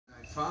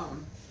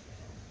found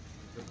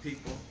the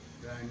people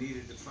that I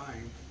needed to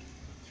find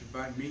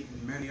by meeting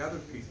many other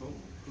people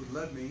who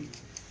led me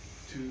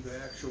to the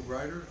actual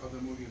writer of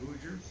the movie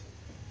Hoosiers,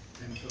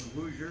 and from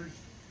Hoosiers,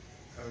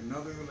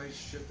 another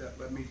relationship that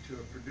led me to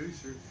a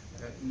producer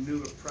that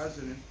knew a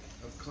president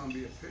of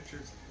Columbia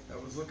Pictures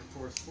that was looking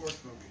for a sports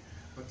movie.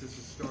 But there's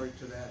a story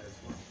to that as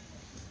well.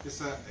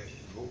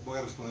 Voy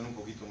a responder un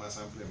poquito más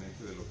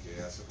ampliamente de lo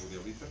que hace Rudy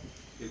ahorita.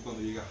 Él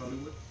cuando llega a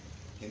Hollywood,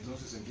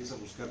 entonces empieza a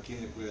buscar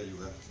quién le puede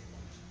ayudar.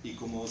 Y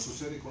como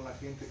sucede con la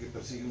gente que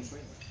persigue un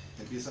sueño,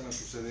 empiezan a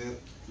suceder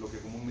lo que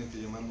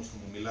comúnmente llamamos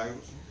como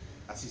milagros,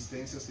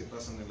 asistencias que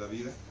pasan en la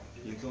vida,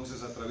 y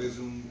entonces a través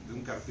de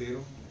un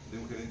cartero, de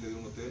un gerente de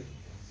un hotel,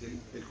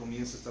 él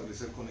comienza a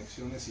establecer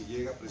conexiones y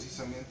llega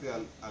precisamente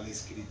al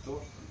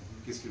escritor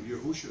que escribió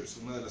Hoosiers,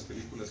 una de las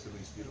películas que lo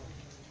inspiró.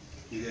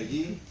 Y de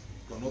allí,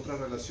 con otras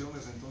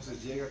relaciones,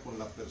 entonces llega con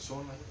la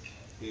persona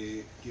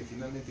que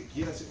finalmente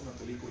quiere hacer una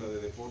película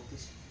de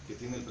deportes, que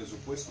tiene el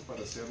presupuesto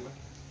para hacerla,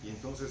 y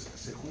entonces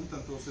se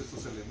juntan todos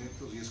estos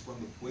elementos y es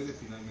cuando puede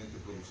finalmente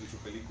producir su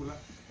película.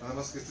 Nada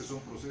más que este es un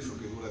proceso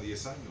que dura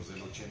 10 años,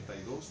 del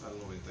 82 al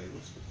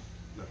 92.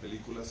 La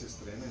película se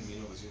estrena en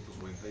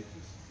 1993.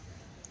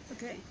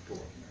 Okay.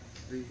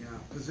 The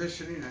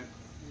positioning that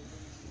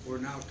we're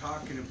now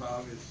talking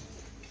about is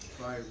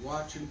by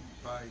watching,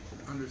 by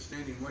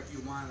understanding what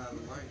you want out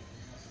of life.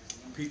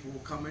 People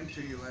will come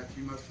into your life,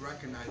 you must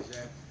recognize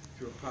that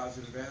through a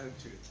positive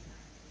attitude.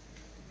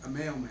 A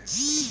mailman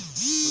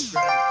with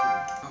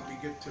gratitude. Help me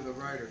get to the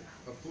writer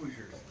of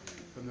Hoosiers.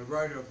 From the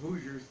writer of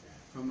Hoosiers,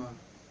 from a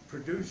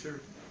producer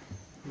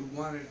who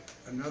wanted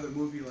another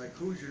movie like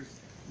Hoosiers,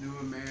 knew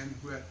a man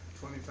who had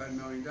 $25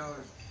 million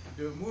to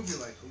do a movie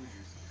like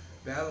Hoosiers.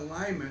 That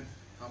alignment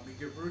helped me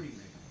get Rudy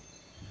made.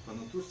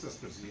 Cuando tú estás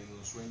persiguiendo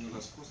un sueño,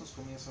 las cosas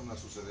comienzan a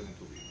suceder en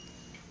tu vida.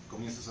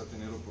 Comienzas a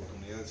tener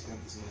oportunidades que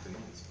antes no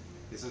tenías.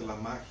 Esa es la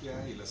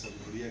magia y la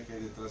sabiduría que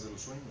hay detrás de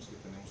los sueños que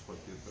tenemos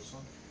cualquier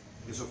persona.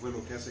 Eso fue lo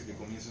que hace que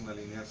comiencen a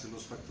alinearse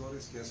los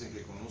factores, que hacen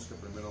que conozca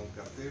primero a un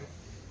cartero,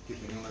 que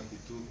tenía una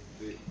actitud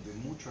de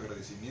mucho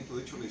agradecimiento.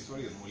 De hecho, la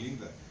historia es muy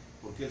linda,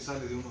 porque él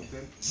sale de un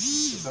hotel,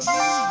 está muy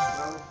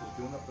frustrado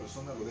porque una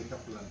persona lo deja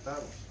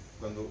plantado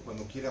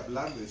cuando quiere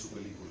hablarle de su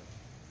película.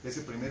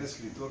 Ese primer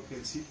escritor que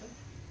él cita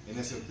en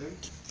ese hotel,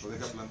 lo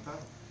deja plantado.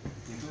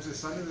 Y entonces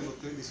sale del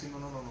hotel diciendo,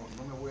 no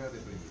me voy a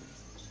deprimir.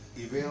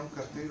 Y ve a un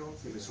cartero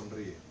que le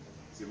sonríe.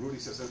 Y Rudy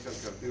se acerca al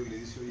cartero y le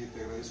dice, oye,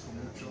 te agradezco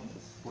mucho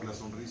por la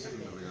sonrisa que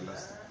me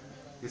regalaste.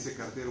 Ese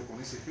cartero con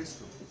ese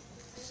gesto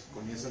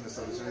comienzan a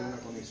establecer una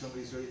conexión,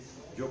 le dice, oye,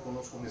 yo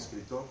conozco un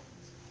escritor,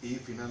 y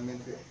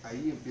finalmente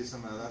ahí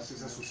empiezan a darse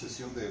esa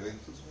sucesión de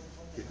eventos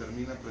que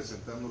terminan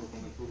presentándolo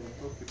con el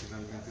productor que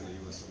finalmente le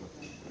ayuda a hacer la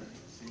película.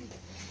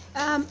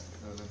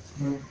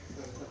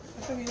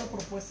 ¿Ha tenido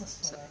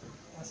propuestas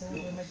para hacer un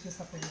remake de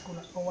esta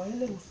película? ¿O a él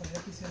le gustaría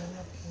que hiciera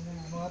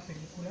una nueva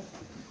película?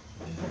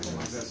 Un poco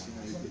más.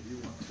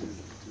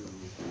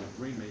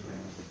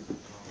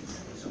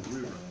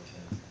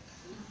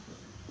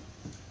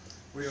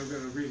 We are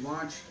going to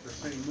relaunch the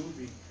same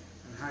movie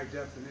in high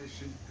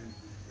definition and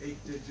 8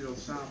 digital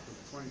sound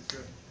for the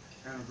 25th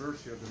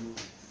anniversary of the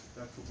movie.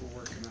 That's what we're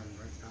working on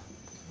right now.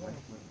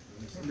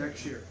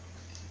 Next year.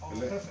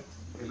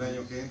 El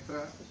año que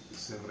entra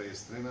se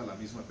reestrena la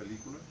misma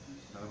película,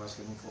 nada más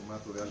que en un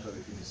formato de alta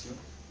definición,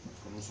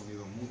 con un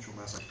sonido mucho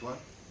más actual,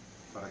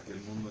 para que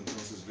el mundo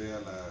entonces vea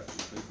la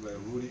película de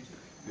Rudy,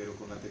 pero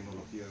con la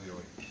tecnología de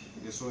hoy.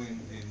 Eso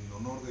en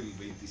honor del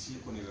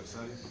 25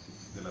 aniversario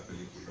de la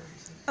película.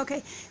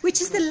 Okay,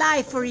 which is the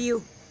life for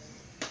you?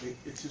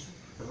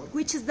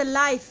 Which is the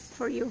life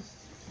for you?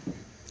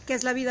 ¿Qué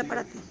es la vida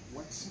para ti?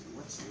 What's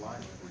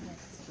life for you?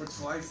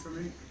 What's life for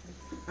me?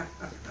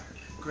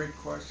 Great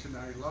question.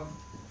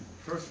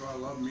 First of all, I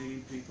love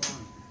meeting people,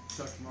 and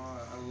second of all,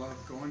 I love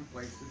going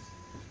places,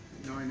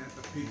 knowing that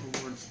the people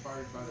were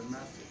inspired by the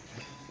message.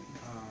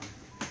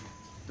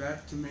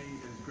 That to me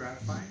is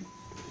gratifying,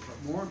 but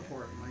more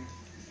importantly,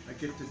 I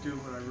get to do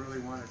what I really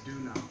want to do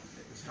now,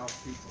 is help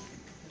people.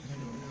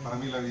 Para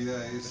mí la vida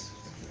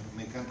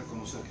me encanta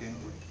conocer gente,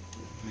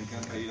 me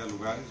encanta ir a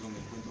lugares donde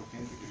encuentro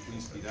gente que fue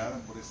inspirada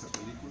por esta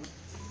película,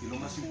 y lo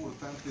más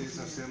importante es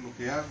hacer lo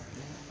que hago,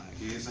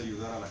 que es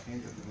ayudar a la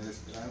gente a tener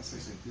esperanza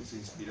y sentirse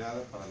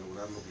inspirada para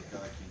lograr lo que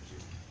cada quien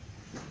quiere.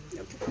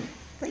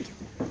 Thank you.